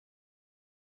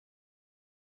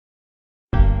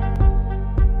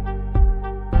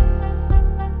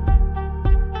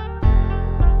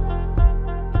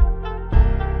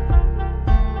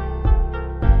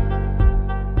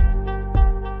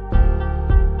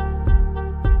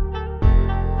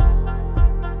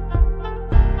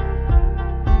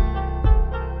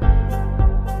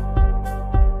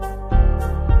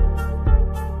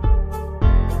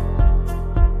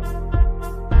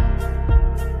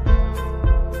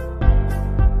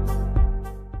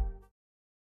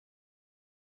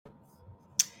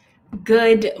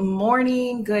Good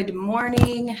morning. Good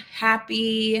morning.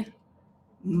 Happy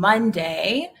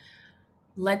Monday.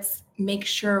 Let's make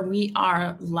sure we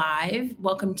are live.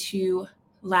 Welcome to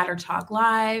Ladder Talk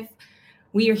Live.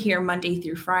 We are here Monday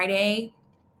through Friday,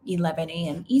 11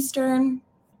 a.m. Eastern.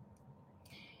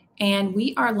 And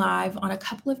we are live on a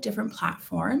couple of different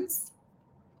platforms.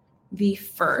 The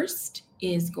first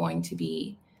is going to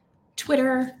be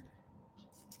Twitter,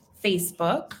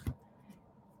 Facebook,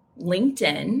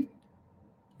 LinkedIn.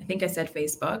 I think I said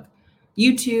Facebook,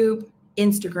 YouTube,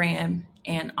 Instagram,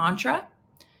 and Entra.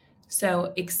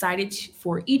 So excited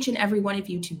for each and every one of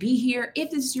you to be here.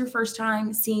 If this is your first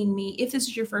time seeing me, if this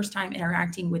is your first time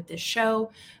interacting with this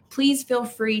show, please feel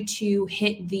free to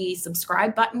hit the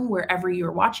subscribe button wherever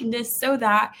you're watching this so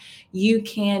that you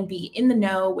can be in the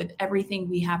know with everything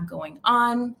we have going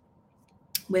on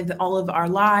with all of our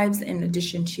lives, in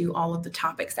addition to all of the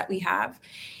topics that we have.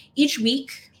 Each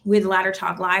week with Ladder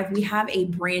Talk Live, we have a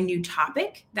brand new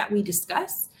topic that we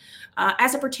discuss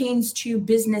as it pertains to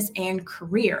business and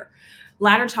career.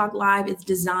 Ladder Talk Live is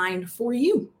designed for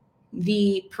you,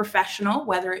 the professional,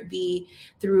 whether it be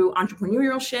through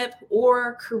entrepreneurship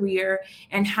or career,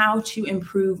 and how to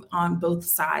improve on both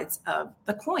sides of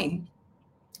the coin.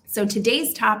 So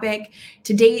today's topic,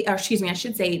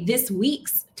 this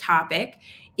week's topic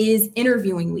is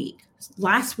interviewing week.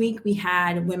 Last week we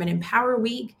had Women Empower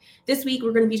Week. This week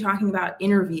we're going to be talking about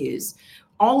interviews,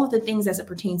 all of the things as it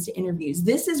pertains to interviews.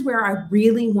 This is where I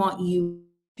really want you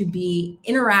to be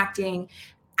interacting,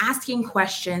 asking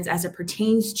questions as it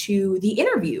pertains to the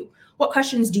interview. What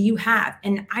questions do you have?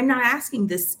 And I'm not asking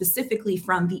this specifically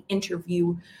from the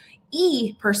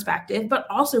interviewee perspective, but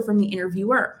also from the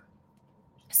interviewer.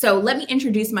 So let me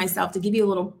introduce myself to give you a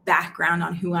little background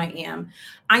on who I am.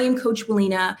 I am Coach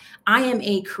Willina. I am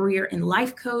a career and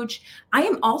life coach. I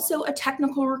am also a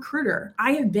technical recruiter.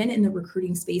 I have been in the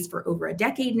recruiting space for over a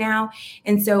decade now.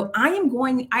 And so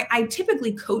I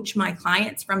typically coach my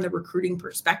clients from the recruiting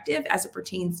perspective as it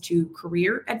pertains to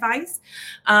career advice.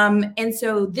 And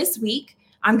so this week,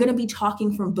 I'm going to be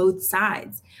talking from both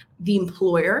sides, the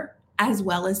employer as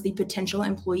well as the potential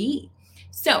employee.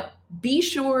 So be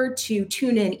sure to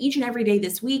tune in each and every day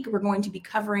this week. We're going to be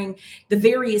covering the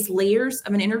various layers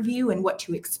of an interview and what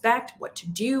to expect, what to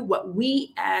do, what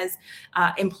we as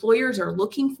employers are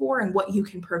looking for, and what you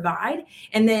can provide.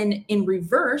 And then in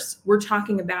reverse, we're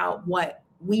talking about what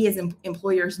we as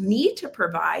employers need to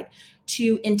provide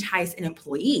to entice an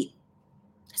employee.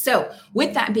 So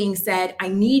with that being said, I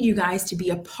need you guys to be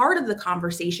a part of the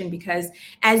conversation because,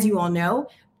 as you all know,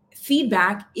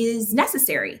 feedback is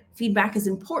necessary. Feedback is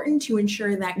important to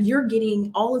ensure that you're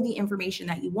getting all of the information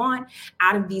that you want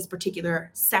out of these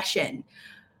particular session.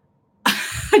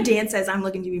 Dan says, I'm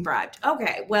looking to be bribed.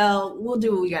 Okay, well, we'll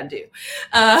do what we got to do.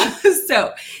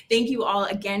 So thank you all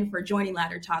again for joining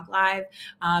Ladder Talk Live.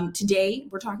 Today,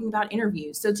 we're talking about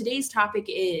interviews. So today's topic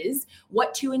is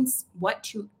what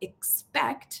to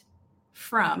expect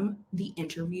from the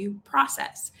interview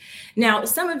process. Now,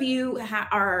 some of you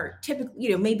are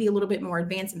typically, maybe a little bit more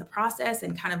advanced in the process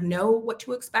and kind of know what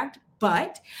to expect,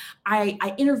 but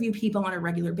I interview people on a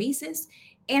regular basis.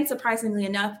 And surprisingly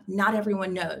enough, not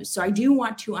everyone knows. So I do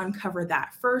want to uncover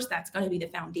that first. That's going to be the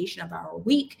foundation of our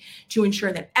week to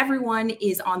ensure that everyone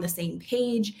is on the same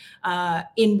page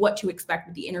in what to expect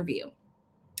with the interview.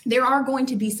 There are going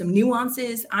to be some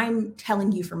nuances. I'm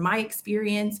telling you from my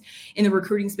experience in the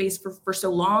recruiting space for so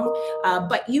long,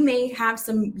 but you may have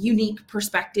some unique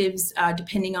perspectives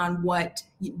depending on what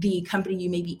the company you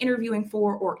may be interviewing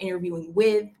for or interviewing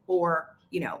with, or,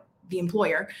 the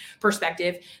employer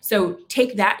perspective. So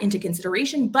take that into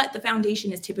consideration, but the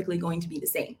foundation is typically going to be the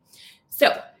same.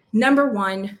 So number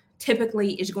one,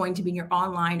 typically is going to be your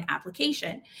online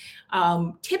application.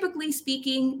 Typically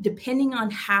speaking, depending on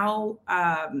how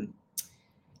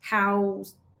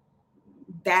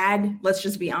bad, let's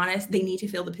just be honest, they need to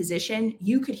fill the position,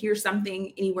 you could hear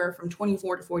something anywhere from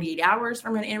 24 to 48 hours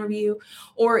from an interview,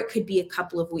 or it could be a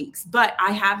couple of weeks. But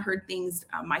I have heard things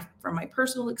from my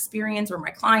personal experience or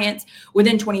my clients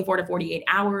within 24 to 48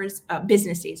 hours,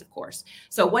 business days, of course.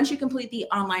 So once you complete the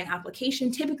online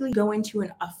application, typically go into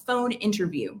a phone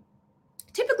interview.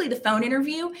 Typically, the phone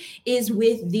interview is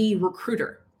with the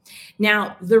recruiter.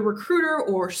 Now, the recruiter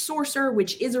or sourcer,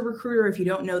 which is a recruiter, if you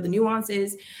don't know the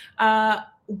nuances, and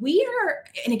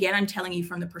again, I'm telling you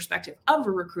from the perspective of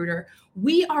a recruiter,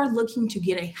 we are looking to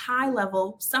get a high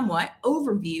level, somewhat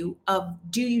overview of,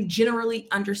 do you generally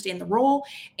understand the role?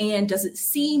 And does it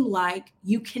seem like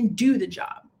you can do the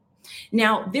job?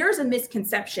 Now, there's a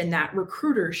misconception that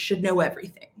recruiters should know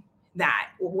everything. that?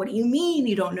 Or what do you mean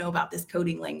you don't know about this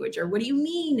coding language? Or what do you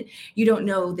mean you don't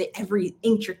know the every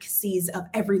intricacies of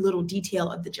every little detail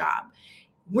of the job?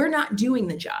 We're not doing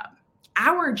the job.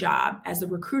 Our job as a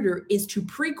recruiter is to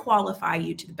pre-qualify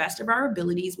you to the best of our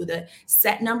abilities with a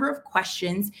set number of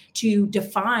questions to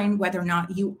define whether or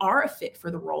not you are a fit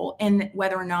for the role and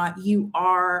whether or not you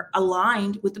are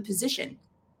aligned with the position.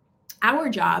 Our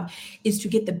job is to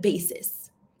get the basis,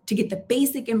 to get the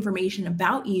basic information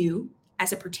about you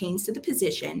as it pertains to the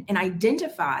position and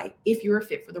identify if you're a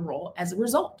fit for the role as a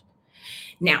result.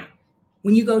 Now,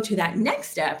 when you go to that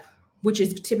next step, which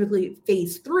is typically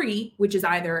phase 3, which is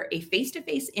either a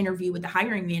face-to-face interview with the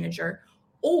hiring manager,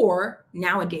 or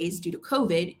nowadays, due to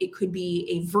COVID, it could be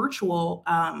a virtual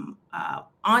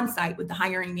on-site with the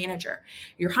hiring manager.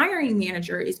 Your hiring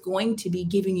manager is going to be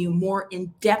giving you a more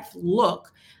in-depth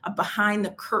look, a behind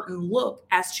the curtain look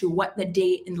as to what the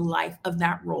day in the life of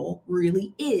that role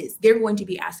really is. They're going to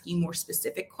be asking more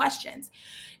specific questions.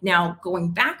 Now, going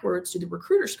backwards to the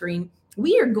recruiter screen,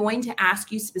 we are going to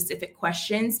ask you specific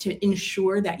questions to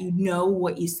ensure that you know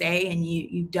what you say and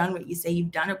you've done what you say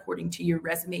you've done according to your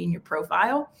resume and your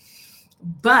profile.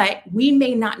 But we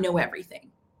may not know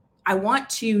everything. I want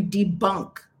to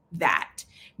debunk that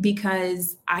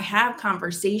because I have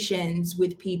conversations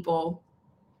with people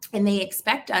and they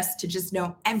expect us to just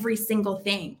know every single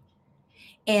thing.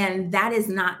 And that is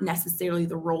not necessarily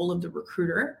the role of the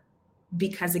recruiter,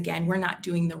 because again, we're not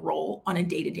doing the role on a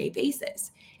day-to-day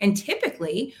basis. And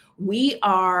typically we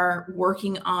are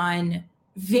working on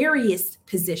various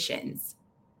positions,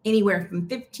 anywhere from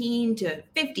 15 to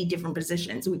 50 different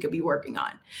positions we could be working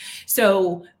on.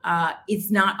 So it's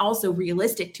not also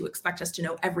realistic to expect us to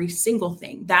know every single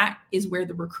thing. That is where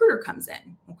the recruiter comes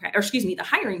in, okay? Or excuse me, the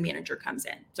hiring manager comes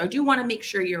in. So I do want to make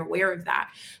sure you're aware of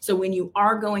that. So when you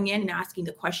are going in and asking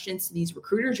the questions to these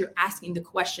recruiters, you're asking the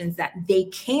questions that they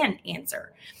can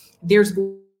answer. There's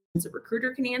a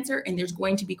recruiter can answer, and there's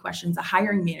going to be questions a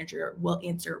hiring manager will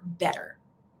answer better.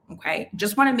 Okay,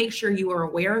 just want to make sure you are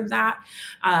aware of that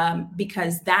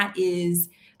because that is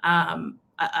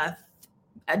a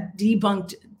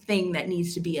debunked thing that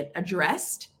needs to be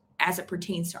addressed as it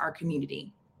pertains to our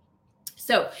community.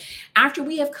 So after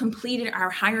we have completed our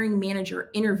hiring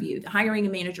manager interview, the hiring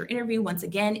manager interview, once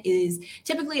again, is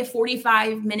typically a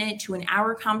 45-minute to an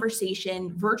hour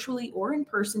conversation, virtually or in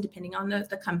person, depending on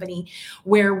the company,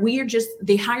 where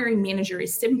the hiring manager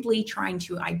is simply trying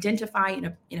to identify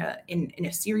in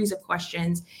a series of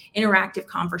questions, interactive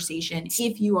conversation,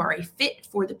 if you are a fit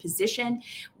for the position,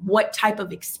 what type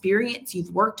of experience you've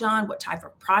worked on, what type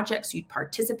of projects you've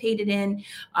participated in,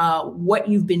 what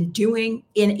you've been doing,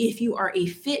 and if you are a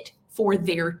fit for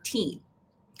their team.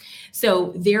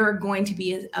 So there are going to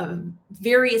be a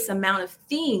various amount of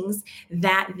things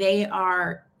that they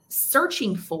are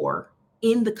searching for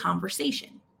in the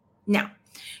conversation. Now,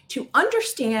 to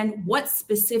understand what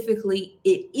specifically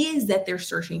it is that they're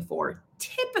searching for,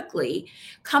 typically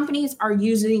companies are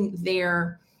using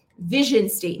their vision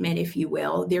statement, if you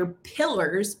will, their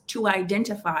pillars to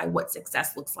identify what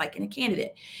success looks like in a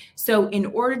candidate. So in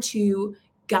order to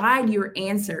guide your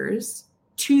answers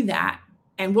to that,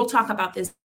 and we'll talk about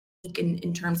this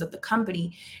in terms of the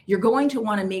company, you're going to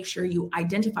want to make sure you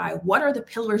identify what are the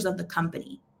pillars of the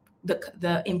company,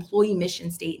 the employee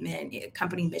mission statement,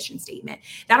 company mission statement.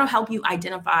 That'll help you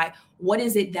identify what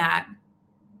is it that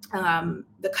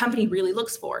the company really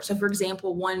looks for. So for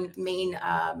example, one main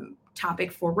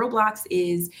topic for Roblox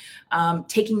is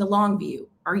taking the long view.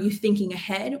 Are you thinking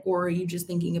ahead, or are you just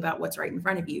thinking about what's right in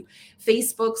front of you?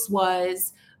 Facebook's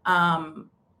was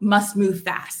must move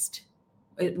fast.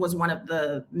 It was one of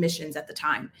the missions at the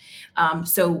time.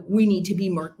 So we need to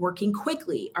be working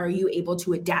quickly. Are you able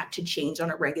to adapt to change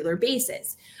on a regular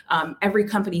basis? Every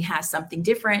company has something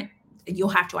different. You'll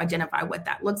have to identify what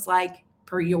that looks like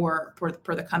per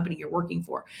the company you're working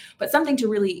for. But something to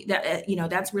really,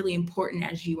 that's really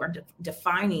important as you are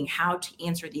defining how to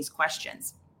answer these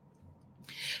questions.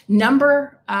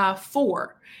 Number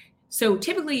 4. So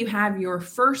typically you have your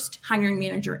first hiring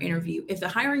manager interview. If the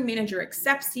hiring manager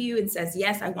accepts you and says,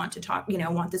 yes, I want to talk, I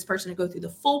want this person to go through the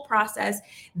full process,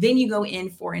 then you go in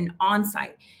for an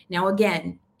on-site. Now,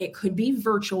 again, it could be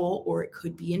virtual or it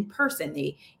could be in person.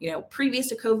 Previous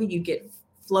to COVID, you get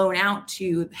flown out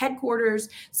to headquarters,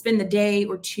 spend the day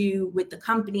or two with the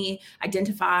company,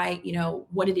 identify,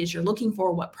 what it is you're looking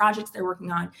for, what projects they're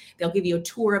working on. They'll give you a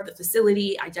tour of the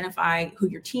facility, identify who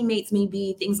your teammates may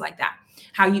be, things like that,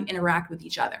 how you interact with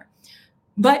each other.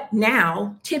 But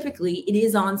now, typically, it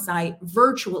is on site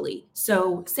virtually.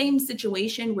 So, same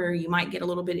situation where you might get a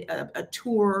little bit of a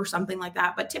tour or something like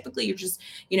that. But typically, you're just,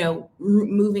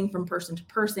 moving from person to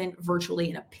person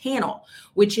virtually in a panel,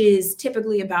 which is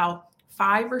typically about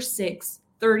 5 or 6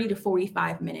 30 to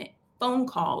 45-minute phone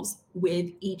calls with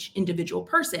each individual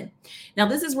person. Now,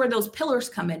 this is where those pillars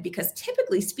come in, because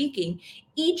typically speaking,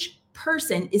 each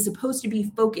person is supposed to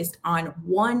be focused on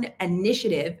one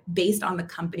initiative based on the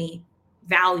company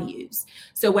values.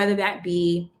 So whether that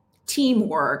be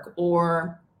teamwork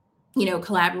or,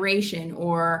 collaboration,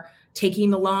 or taking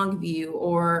the long view,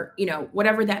 or,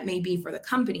 whatever that may be for the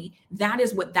company, that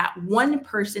is what that one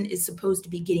person is supposed to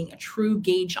be getting a true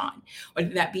gauge on.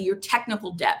 Whether that be your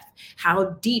technical depth,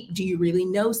 how deep do you really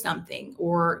know something,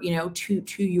 or,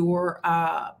 to your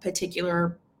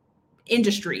particular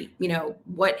industry,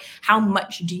 how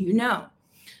much do you know?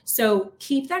 So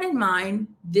keep that in mind.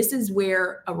 This is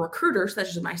where a recruiter such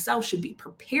as myself should be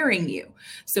preparing you.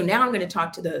 So now I'm going to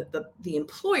talk to the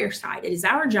employer side. It is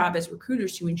our job as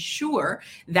recruiters to ensure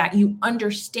that you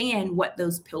understand what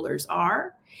those pillars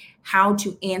are, how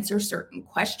to answer certain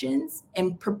questions,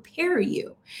 and prepare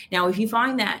you. Now, if you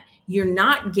find that you're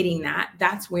not getting that,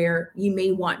 that's where you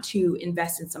may want to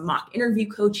invest in some mock interview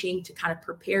coaching to kind of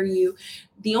prepare you.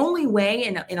 The only way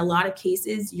in a lot of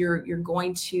cases you're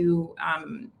going to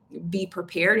be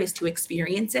prepared is to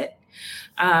experience it.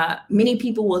 Many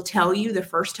people will tell you the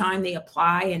first time they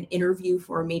apply and interview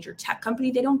for a major tech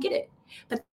company, they don't get it.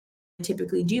 But they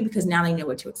typically do, because now they know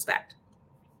what to expect.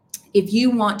 If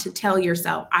you want to tell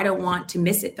yourself, I don't want to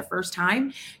miss it the first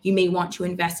time, you may want to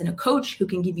invest in a coach who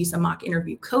can give you some mock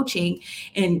interview coaching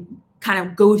and kind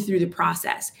of go through the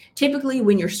process. Typically,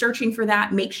 when you're searching for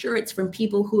that, make sure it's from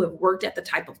people who have worked at the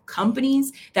type of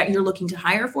companies that you're looking to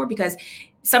hire for, because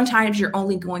sometimes you're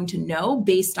only going to know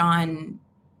based on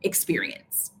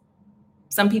experience.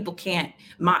 Some people can't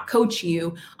mock coach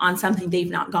you on something they've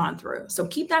not gone through. So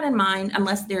keep that in mind,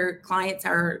 unless their clients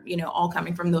are, all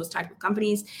coming from those type of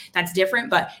companies. That's different,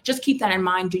 but just keep that in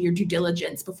mind. Do your due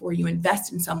diligence before you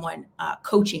invest in someone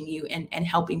coaching you and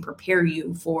helping prepare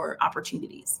you for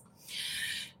opportunities.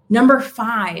 Number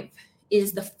 5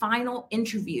 is the final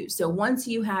interview. So once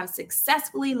you have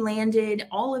successfully landed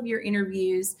all of your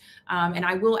interviews, and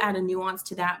I will add a nuance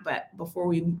to that, but before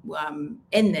we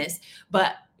end this,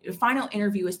 but the final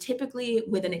interview is typically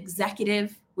with an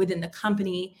executive within the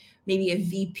company, maybe a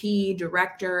VP,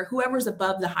 director, whoever's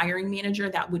above the hiring manager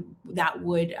that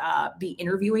would be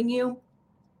interviewing you.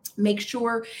 Make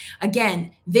sure,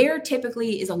 again, there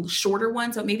typically is a shorter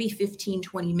one, so maybe 15,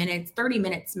 20 minutes, 30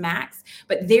 minutes max,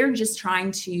 but they're just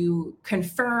trying to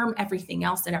confirm everything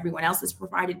else that everyone else has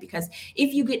provided, because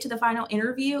if you get to the final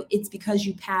interview, it's because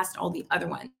you passed all the other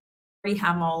ones. Already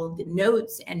have all of the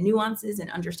notes and nuances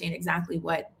and understand exactly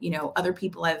what other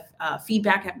people have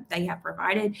feedback they have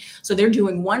provided. So they're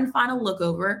doing one final look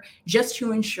over just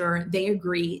to ensure they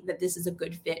agree that this is a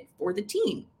good fit for the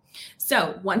team.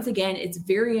 So once again, it's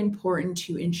very important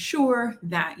to ensure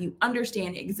that you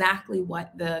understand exactly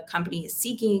what the company is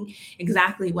seeking,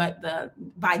 exactly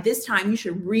by this time, you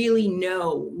should really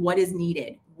know what is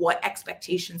needed, what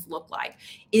expectations look like.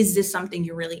 Is this something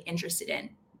you're really interested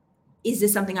in? Is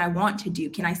this something I want to do?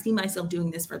 Can I see myself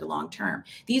doing this for the long term?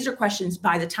 These are questions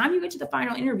by the time you get to the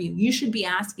final interview, you should be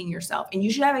asking yourself, and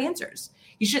you should have answers.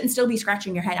 You shouldn't still be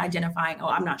scratching your head identifying, oh,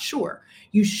 I'm not sure.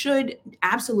 You should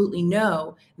absolutely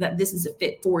know that this is a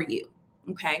fit for you.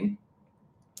 Okay.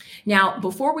 Now,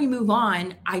 before we move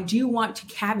on, I do want to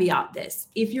caveat this.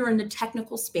 If you're in the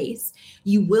technical space,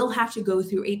 you will have to go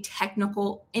through a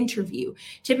technical interview.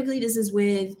 Typically, this is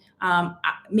with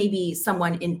maybe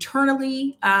someone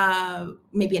internally,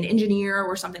 maybe an engineer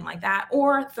or something like that,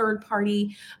 or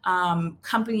third-party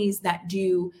companies that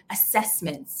do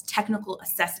assessments, technical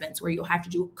assessments, where you'll have to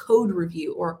do a code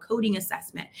review or a coding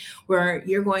assessment, where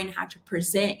you're going to have to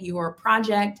present your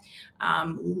project,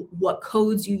 what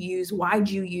codes you use, why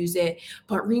do you use it.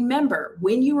 But remember,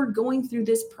 when you are going through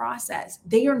this process,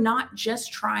 they are not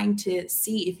just trying to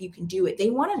see if you can do it. They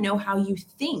want to know how you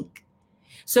think.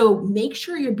 So make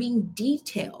sure you're being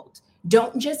detailed.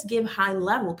 Don't just give high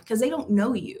level, because they don't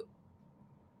know you.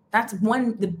 That's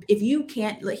if you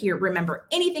can't remember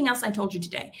anything else I told you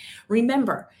today,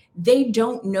 remember, they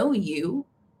don't know you.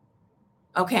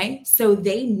 Okay, so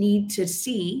they need to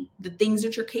see the things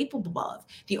that you're capable of.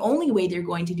 The only way they're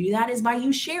going to do that is by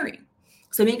you sharing.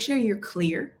 So make sure you're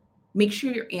clear. Make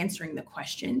sure you're answering the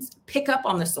questions. Pick up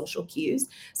on the social cues.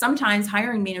 Sometimes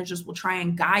hiring managers will try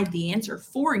and guide the answer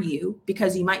for you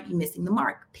because you might be missing the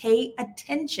mark. Pay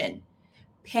attention.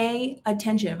 Pay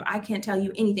attention. If I can't tell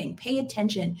you anything, pay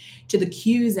attention to the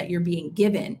cues that you're being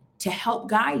given to help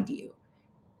guide you.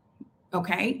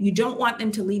 Okay. You don't want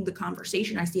them to leave the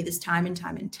conversation. I see this time and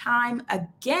time and time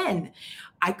again.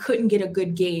 I couldn't get a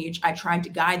good gauge. I tried to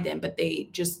guide them, but they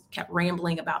just kept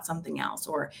rambling about something else,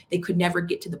 or they could never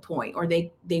get to the point, or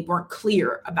they weren't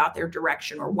clear about their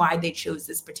direction or why they chose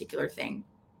this particular thing.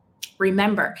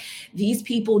 Remember, these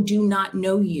people do not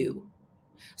know you.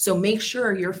 So make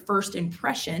sure your first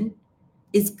impression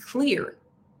is clear.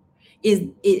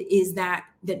 Is that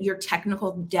your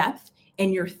technical depth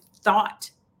and your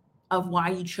thought of why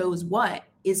you chose what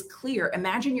is clear.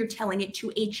 Imagine you're telling it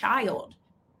to a child.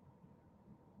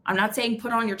 I'm not saying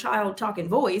put on your child talking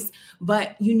voice,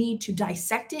 but you need to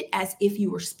dissect it as if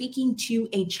you were speaking to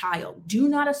a child. Do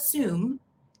not assume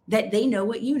that they know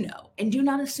what you know, and do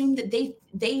not assume that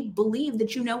they believe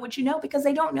that you know what you know, because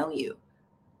they don't know you.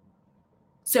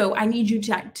 So I need you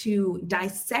to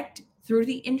dissect through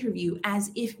the interview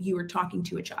as if you were talking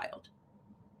to a child,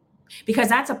 because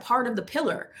that's a part of the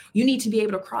pillar. You need to be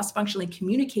able to cross-functionally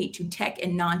communicate to tech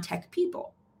and non-tech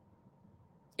people.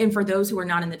 And for those who are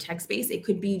not in the tech space, it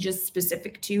could be just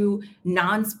specific to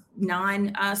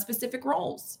non-specific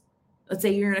roles. Let's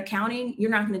say you're in accounting,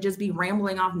 you're not going to just be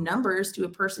rambling off numbers to a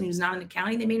person who's not in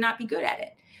accounting. They may not be good at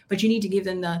it, but you need to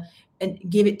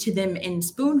give it to them in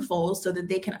spoonfuls so that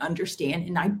they can understand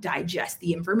and digest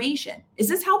the information. Is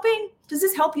this helping? Does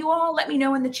this help you all? Let me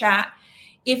know in the chat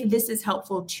if this is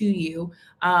helpful to you.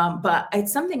 But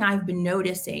it's something I've been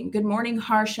noticing. Good morning,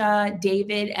 Harsha,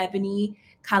 David, Ebony,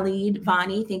 Khalid,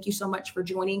 Vani. Thank you so much for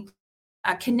joining.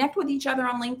 Connect with each other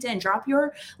on LinkedIn. Drop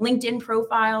your LinkedIn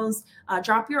profiles.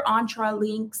 Drop your Entra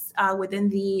links within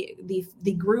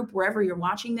the group wherever you're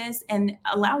watching this, and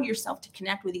allow yourself to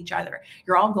connect with each other.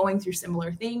 You're all going through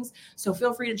similar things, so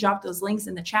feel free to drop those links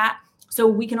in the chat so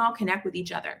we can all connect with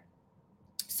each other.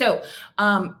 So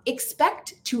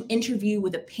expect to interview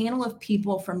with a panel of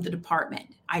people from the department.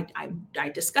 I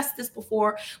discussed this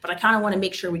before, but I kind of want to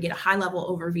make sure we get a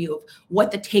high-level overview of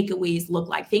what the takeaways look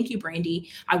like. Thank you, Brandy.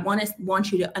 I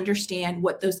want you to understand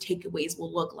what those takeaways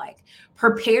will look like.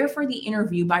 Prepare for the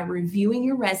interview by reviewing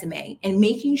your resume and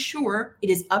making sure it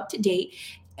is up to date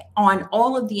on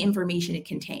all of the information it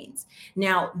contains.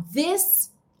 Now,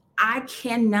 this I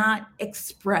cannot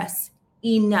express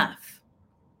enough.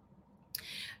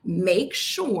 Make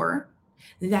sure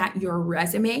that your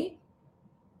resume,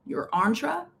 your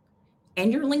Entra,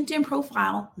 and your LinkedIn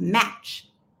profile match.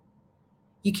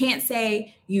 You can't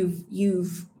say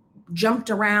you've jumped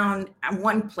around at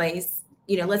one place.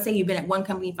 Let's say you've been at one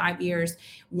company 5 years.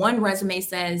 One resume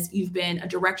says you've been a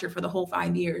director for the whole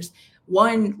 5 years.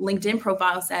 One LinkedIn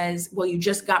profile says, well, you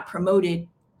just got promoted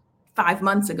 5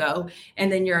 months ago.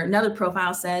 And then your another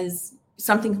profile says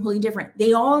something completely different.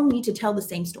 They all need to tell the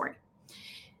same story.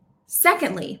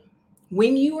 Secondly,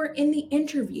 when you are in the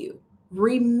interview,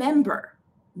 remember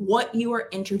what you are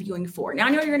interviewing for. Now, I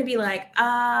know you're going to be like,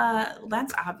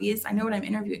 that's obvious. I know what I'm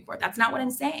interviewing for. That's not what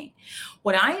I'm saying.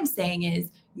 What I am saying is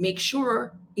make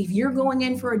sure if you're going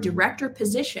in for a director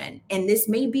position, and this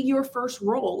may be your first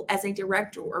role as a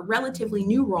director or relatively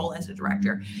new role as a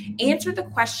director, answer the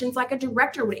questions like a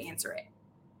director would answer it.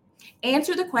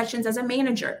 Answer the questions as a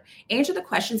manager. Answer the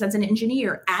questions as an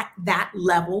engineer at that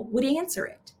level would answer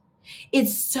it.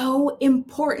 It's so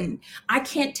important. I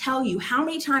can't tell you how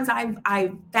many times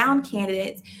I've found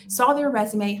candidates, saw their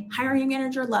resume, hiring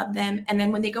manager loved them, and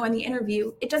then when they go in the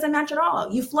interview, it doesn't match at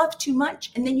all. You fluffed too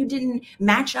much, and then you didn't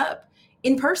match up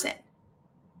in person.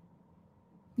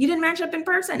 You didn't match up in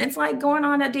person. It's like going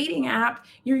on a dating app.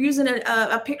 You're using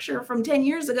a picture from 10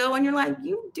 years ago, and you're like,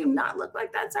 you do not look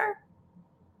like that, sir.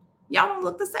 Y'all don't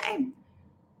look the same.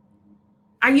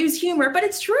 I use humor, but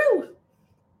it's true.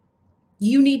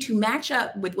 You need to match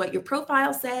up with what your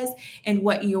profile says and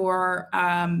what your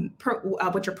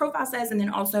profile says, and then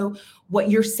also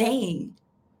what you're saying.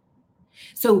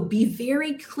 So be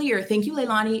very clear. Thank you,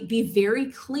 Leilani. Be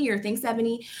very clear. Thanks,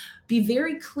 Ebony. Be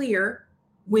very clear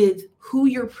with who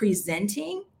you're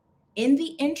presenting in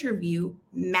the interview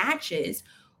matches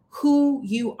who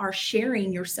you are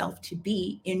sharing yourself to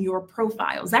be in your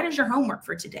profiles. That is your homework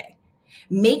for today.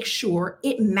 Make sure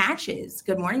it matches.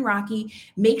 Good morning, Rocky.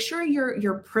 Make sure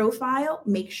your profile,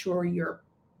 make sure your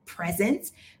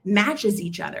presence matches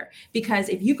each other. Because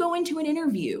if you go into an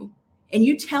interview and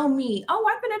you tell me, oh,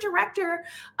 I've been a director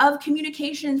of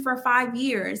communications for 5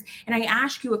 years, and I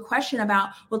ask you a question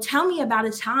about, well, tell me about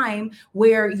a time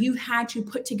where you had to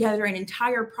put together an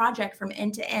entire project from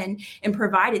end to end and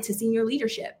provide it to senior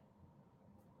leadership.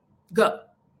 Go.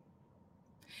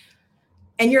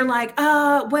 And you're like,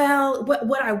 well,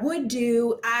 what I would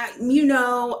do,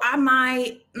 I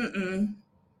might,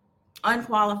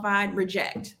 unqualified,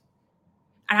 reject.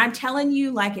 And I'm telling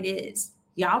you like it is.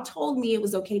 Y'all told me it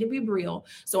was okay to be real,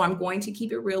 so I'm going to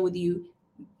keep it real with you.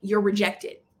 You're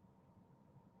rejected.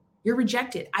 You're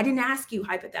rejected. I didn't ask you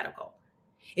hypothetical.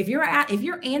 If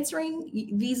you're answering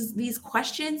these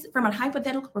questions from a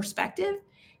hypothetical perspective,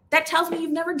 that tells me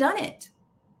you've never done it.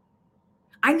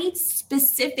 I need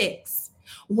specifics.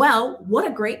 Well, what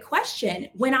a great question.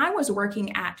 When I was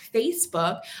working at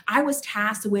Facebook, I was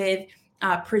tasked with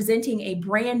presenting a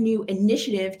brand new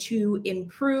initiative to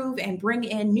improve and bring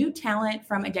in new talent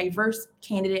from a diverse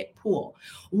candidate pool.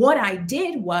 What I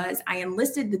did was I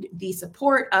enlisted the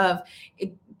support of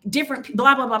different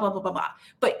blah, blah, blah, blah, blah, blah, blah.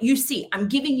 But you see, I'm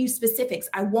giving you specifics.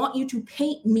 I want you to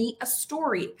paint me a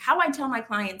story. How I tell my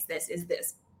clients this is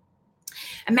this.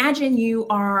 Imagine you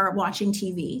are watching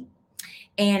TV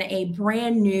and a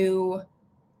brand new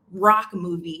rock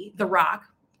movie, The Rock.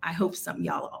 I hope some of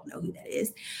y'all all know who that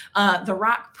is. The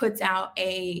Rock puts out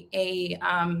a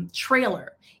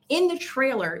trailer. In the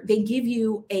trailer, they give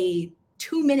you a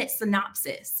 2-minute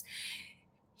synopsis.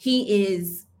 He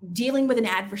is dealing with an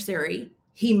adversary.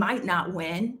 He might not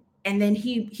win. And then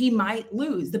he might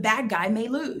lose. The bad guy may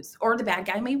lose or the bad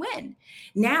guy may win.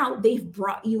 Now they've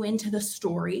brought you into the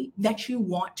story that you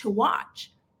want to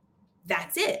watch.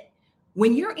 That's it.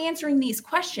 When you're answering these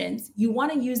questions, you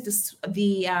want to use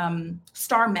the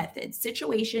STAR method: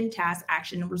 situation, task,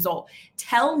 action, and result.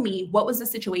 Tell me, what was the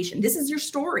situation? This is your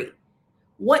story.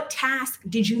 What task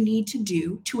did you need to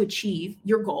do to achieve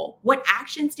your goal? What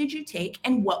actions did you take?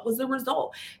 And what was the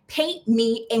result? Paint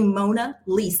me a Mona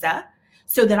Lisa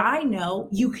so that I know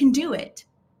you can do it.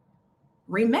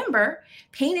 Remember,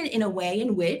 paint it in a way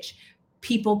in which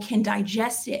people can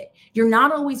digest it. You're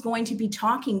not always going to be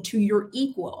talking to your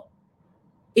equal.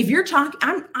 If you're talking,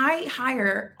 I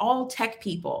hire all tech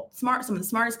people, some of the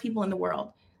smartest people in the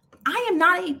world. I am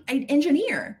not an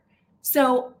engineer.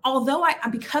 So although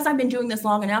because I've been doing this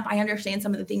long enough, I understand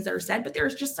some of the things that are said, but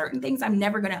there's just certain things I'm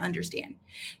never going to understand.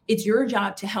 It's your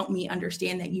job to help me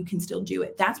understand that you can still do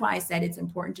it. That's why I said it's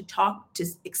important to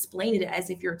explain it as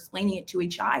if you're explaining it to a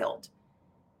child.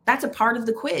 That's a part of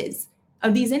the quiz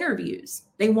of these interviews.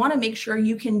 They want to make sure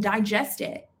you can digest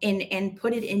it and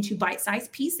put it into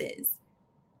bite-sized pieces.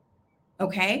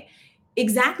 Okay?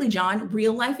 Exactly, John.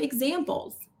 Real life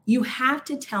examples. You have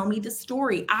to tell me the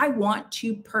story. I want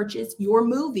to purchase your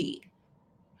movie.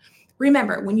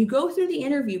 Remember, when you go through the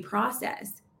interview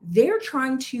process, they're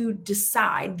trying to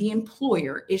decide, the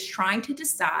employer is trying to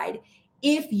decide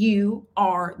if you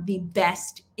are the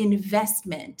best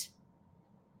investment.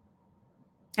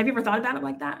 Have you ever thought about it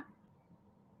like that?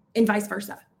 And vice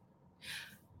versa.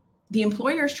 The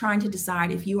employer is trying to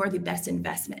decide if you are the best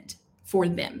investment for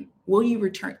them. Will you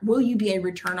be a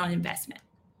return on investment?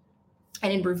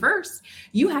 And in reverse,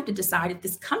 you have to decide if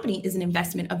this company is an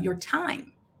investment of your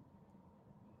time.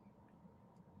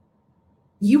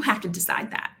 You have to decide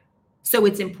that. So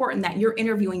it's important that you're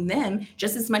interviewing them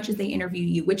just as much as they interview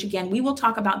you, which again, we will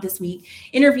talk about this week.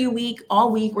 Interview week,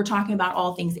 all week, we're talking about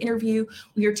all things interview.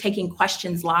 We are taking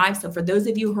questions live. So for those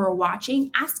of you who are watching,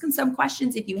 ask them some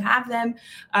questions if you have them.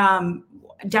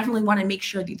 Definitely want to make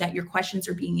sure that your questions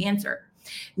are being answered.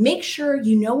 Make sure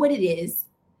you know what it is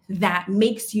that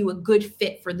makes you a good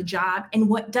fit for the job and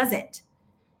what doesn't.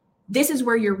 This is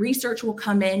where your research will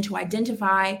come in to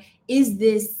identify, is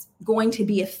this going to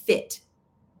be a fit?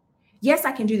 Yes,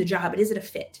 I can do the job, but is it a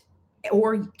fit?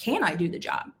 Or can I do the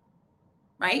job?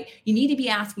 Right? You need to be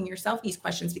asking yourself these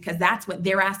questions because that's what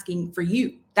they're asking for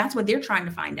you. That's what they're trying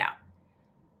to find out.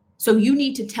 So you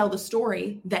need to tell the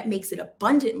story that makes it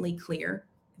abundantly clear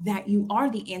that you are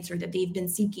the answer that they've been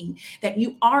seeking, that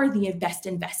you are the best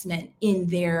investment in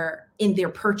their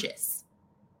purchase.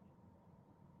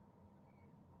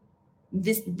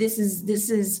 This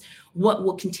is what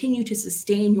will continue to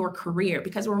sustain your career.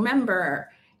 Because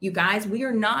remember, you guys, we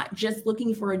are not just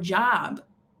looking for a job.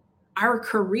 Our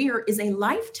career is a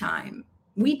lifetime.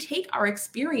 We take our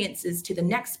experiences to the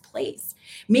next place.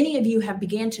 Many of you have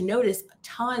began to notice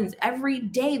tons. Every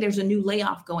day there's a new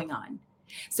layoff going on.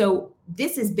 So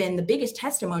this has been the biggest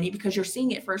testimony because you're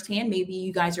seeing it firsthand. Maybe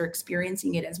you guys are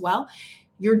experiencing it as well.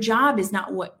 Your job is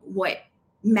not what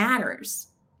matters.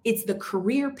 It's the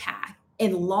career path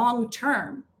and long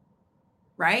term,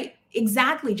 right?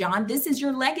 Exactly, John. This is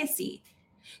your legacy.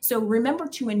 So remember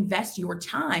to invest your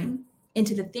time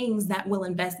into the things that will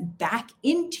invest back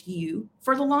into you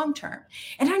for the long term.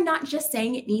 And I'm not just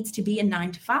saying it needs to be a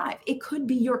 9-to-5. It could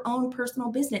be your own personal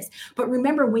business. But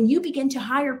remember, when you begin to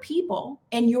hire people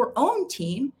and your own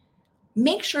team,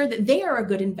 make sure that they are a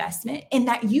good investment and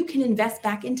that you can invest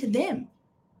back into them.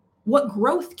 What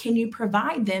growth can you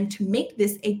provide them to make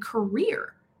this a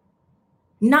career,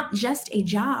 not just a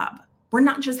job? We're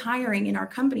not just hiring in our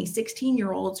company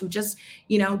 16-year-olds who just,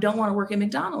 don't want to work at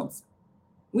McDonald's.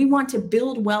 We want to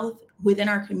build wealth within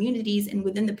our communities and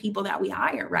within the people that we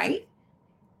hire, right?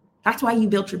 That's why you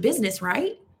built your business,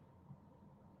 right?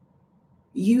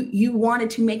 You wanted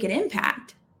to make an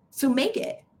impact. So make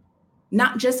it,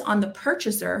 not just on the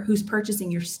purchaser who's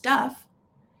purchasing your stuff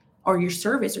or your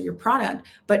service or your product,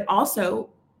 but also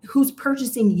who's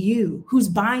purchasing you, who's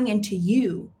buying into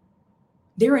you.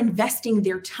 They're investing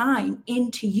their time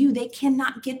into you. They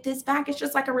cannot get this back. It's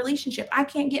just like a relationship. I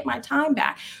can't get my time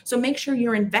back. So make sure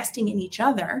you're investing in each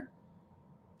other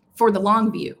for the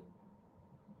long view.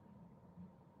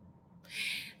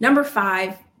 Number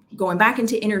 5, going back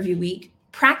into interview week,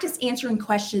 practice answering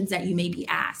questions that you may be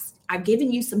asked. I've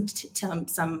given you some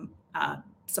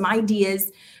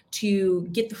ideas to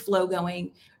get the flow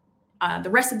going. The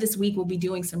rest of this week, we'll be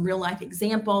doing some real life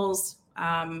examples.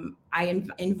 I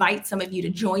invite some of you to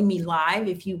join me live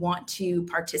if you want to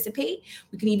participate.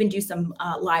 We can even do some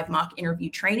live mock interview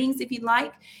trainings if you'd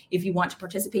like. If you want to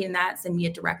participate in that, send me a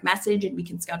direct message and we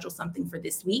can schedule something for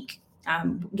this week.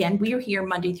 Again, we are here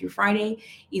Monday through Friday,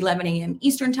 11 a.m.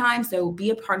 Eastern time. So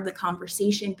be a part of the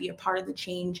conversation, be a part of the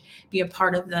change, be a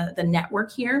part of the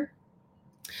network here.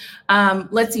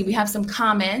 Let's see, we have some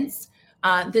comments.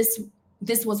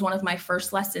 This was one of my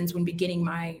first lessons when beginning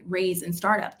my raise in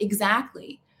startup.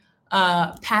 Exactly.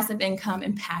 Passive income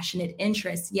and passionate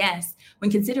interests. Yes. When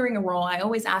considering a role, I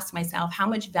always ask myself, how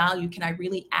much value can I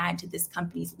really add to this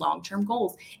company's long-term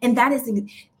goals? And that is,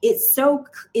 it's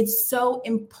so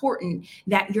important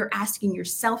that you're asking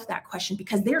yourself that question,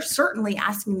 because they're certainly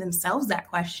asking themselves that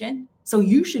question. So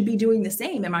you should be doing the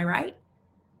same. Am I right?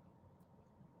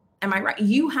 Am I right?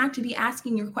 You have to be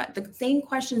asking the same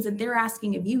questions that they're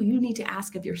asking of you. You need to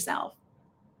ask of yourself.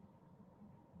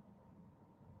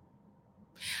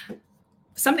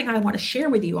 Something I want to share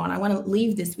with you I want to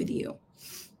leave this with you.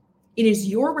 It is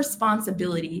your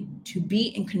responsibility to be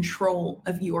in control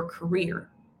of your career.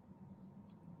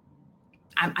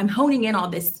 I'm honing in on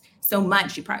this so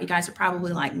much. You guys are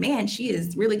probably like, man, she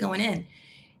is really going in.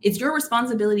 It's your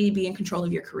responsibility to be in control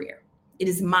of your career. It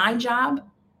is my job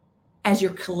as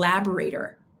your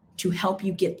collaborator to help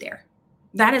you get there.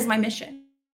 That is my mission.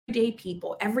 Everyday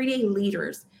people, everyday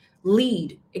leaders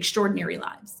lead extraordinary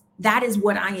lives. That is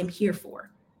what I am here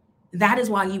for. That is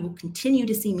why you will continue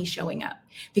to see me showing up,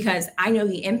 because I know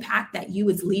the impact that you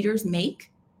as leaders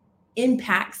make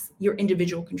impacts your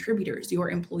individual contributors, your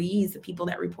employees, the people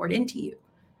that report into you.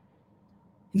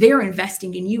 They're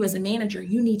investing in you as a manager.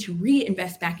 You need to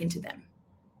reinvest back into them.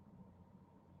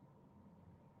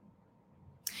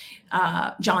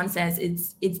 John says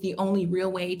it's the only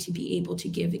real way to be able to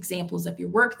give examples of your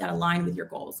work that align with your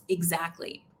goals.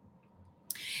 Exactly.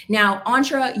 Now,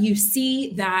 Entre, you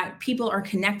see that people are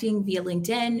connecting via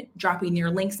LinkedIn, dropping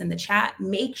their links in the chat.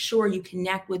 Make sure you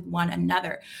connect with one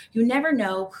another. You never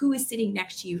know who is sitting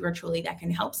next to you virtually that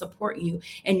can help support you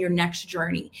in your next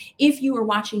journey. If you are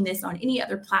watching this on any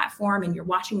other platform and you're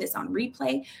watching this on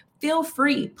replay, feel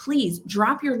free, please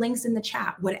drop your links in the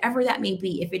chat, whatever that may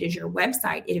be. If it is your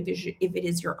website, if it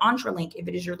is your Entre link, if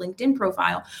it is your LinkedIn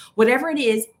profile, whatever it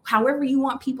is, however you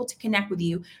want people to connect with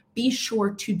you, be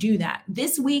sure to do that.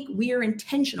 This week, we are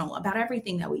intentional about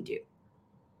everything that we do.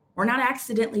 We're not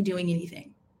accidentally doing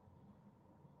anything.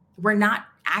 We're not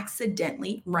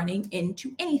accidentally running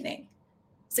into anything.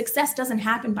 Success doesn't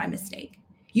happen by mistake.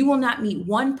 You will not meet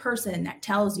one person that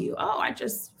tells you, oh, I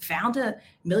just found $1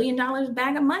 million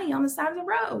bag of money on the side of the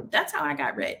road. That's how I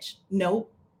got rich. No,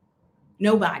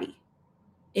 nobody.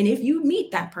 And if you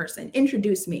meet that person,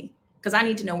 introduce me, because I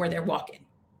need to know where they're walking.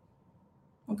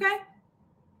 Okay?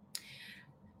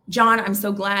 John, I'm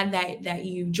so glad that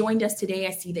you joined us today.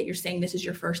 I see that you're saying this is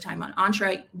your first time on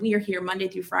Entre. We are here Monday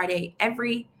through Friday,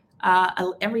 every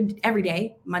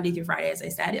day, Monday through Friday, as I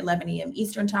said, 11 a.m.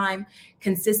 Eastern time.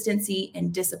 Consistency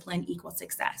and discipline equals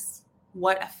success.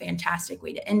 What a fantastic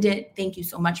way to end it. Thank you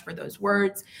so much for those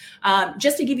words.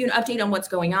 Just to give you an update on what's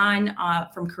going on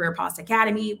from Career Boss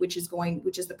Academy, which is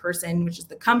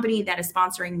the company that is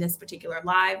sponsoring this particular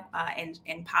live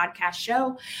and podcast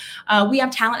show. We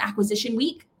have Talent Acquisition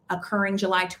Week occurring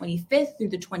July 25th through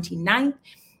the 29th.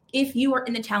 If you are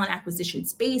in the talent acquisition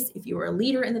space, if you are a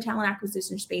leader in the talent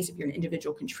acquisition space, if you're an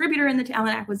individual contributor in the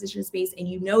talent acquisition space, and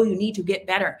you know you need to get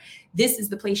better, this is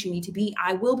the place you need to be.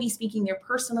 I will be speaking there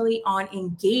personally on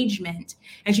engagement.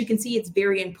 As you can see, it's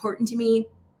very important to me.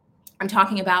 I'm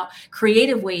talking about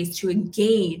creative ways to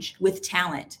engage with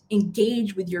talent,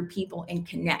 engage with your people, and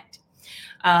connect.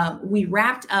 We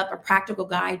wrapped up a practical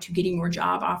guide to getting more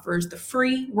job offers, the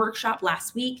free workshop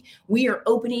last week. We are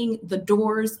opening the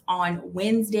doors on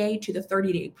Wednesday to the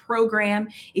 30-day program.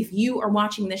 If you are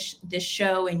watching this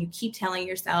show and you keep telling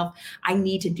yourself, I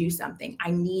need to do something,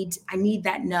 I need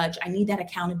that nudge, I need that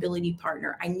accountability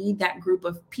partner, I need that group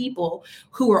of people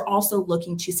who are also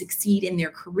looking to succeed in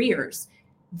their careers,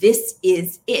 this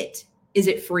is it. Is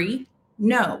it free?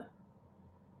 No.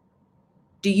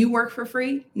 Do you work for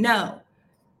free? No.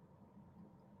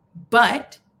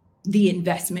 But the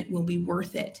investment will be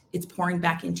worth it. It's pouring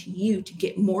back into you to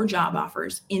get more job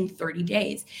offers in 30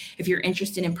 days. If you're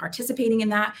interested in participating in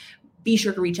that, be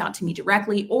sure to reach out to me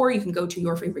directly, or you can go to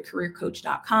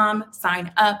yourfavoritecareercoach.com,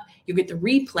 sign up. You'll get the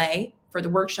replay for the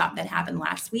workshop that happened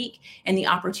last week and the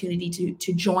opportunity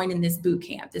to join in this boot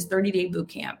camp, this 30-day boot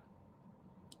camp.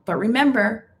 But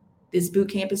remember, this boot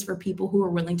camp is for people who are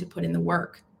willing to put in the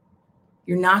work.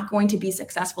 You're not going to be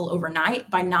successful overnight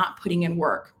by not putting in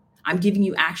work. I'm giving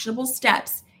you actionable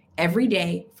steps every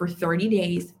day for 30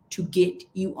 days to get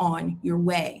you on your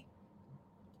way.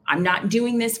 I'm not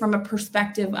doing this from a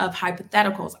perspective of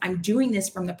hypotheticals. I'm doing this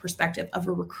from the perspective of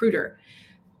a recruiter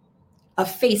of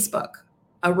Facebook,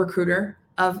 a recruiter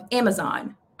of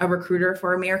Amazon, a recruiter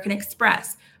for American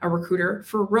Express, a recruiter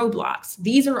for Roblox.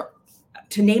 These are,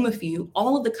 to name a few,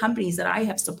 all of the companies that I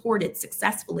have supported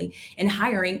successfully in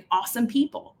hiring awesome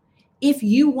people. If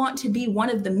you want to be one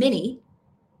of the many,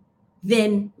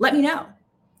 then let me know.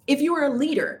 If you are a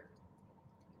leader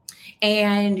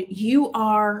and you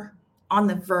are on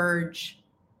the verge,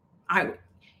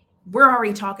 we're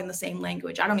already talking the same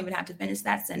language. I don't even have to finish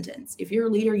that sentence. If you're a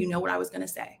leader, you know what I was going to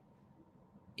say.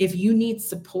 If you need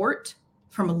support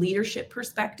from a leadership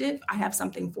perspective, I have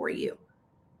something for you.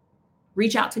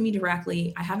 Reach out to me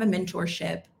directly. I have a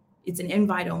mentorship. It's an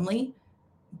invite only,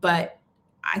 but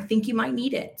I think you might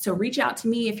need it. So reach out to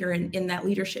me if you're in that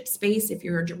leadership space, if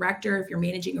you're a director, if you're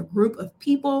managing a group of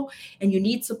people and you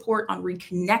need support on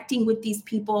reconnecting with these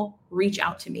people, reach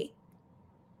out to me.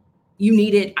 You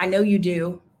need it. I know you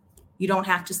do. You don't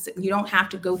have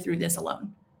to go through this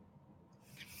alone.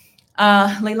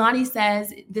 Leilani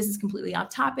says, this is completely off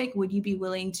topic. Would you be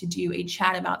willing to do a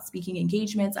chat about speaking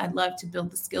engagements? I'd love to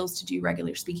build the skills to do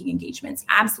regular speaking engagements.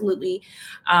 Absolutely.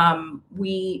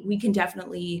 We can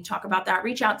definitely talk about that.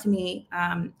 Reach out to me.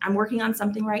 I'm working on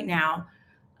something right now.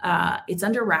 It's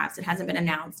under wraps. It hasn't been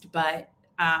announced, but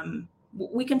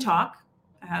we can talk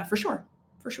for sure.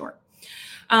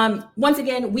 Once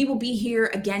again, we will be here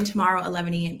again tomorrow,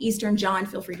 11 a.m. Eastern. John,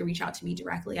 feel free to reach out to me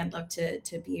directly. I'd love to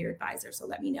be your advisor, so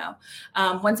let me know.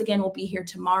 Once again, we'll be here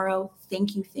tomorrow.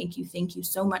 Thank you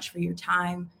so much for your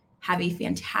time. Have a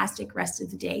fantastic rest of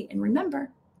the day. And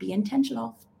remember, be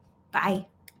intentional. Bye.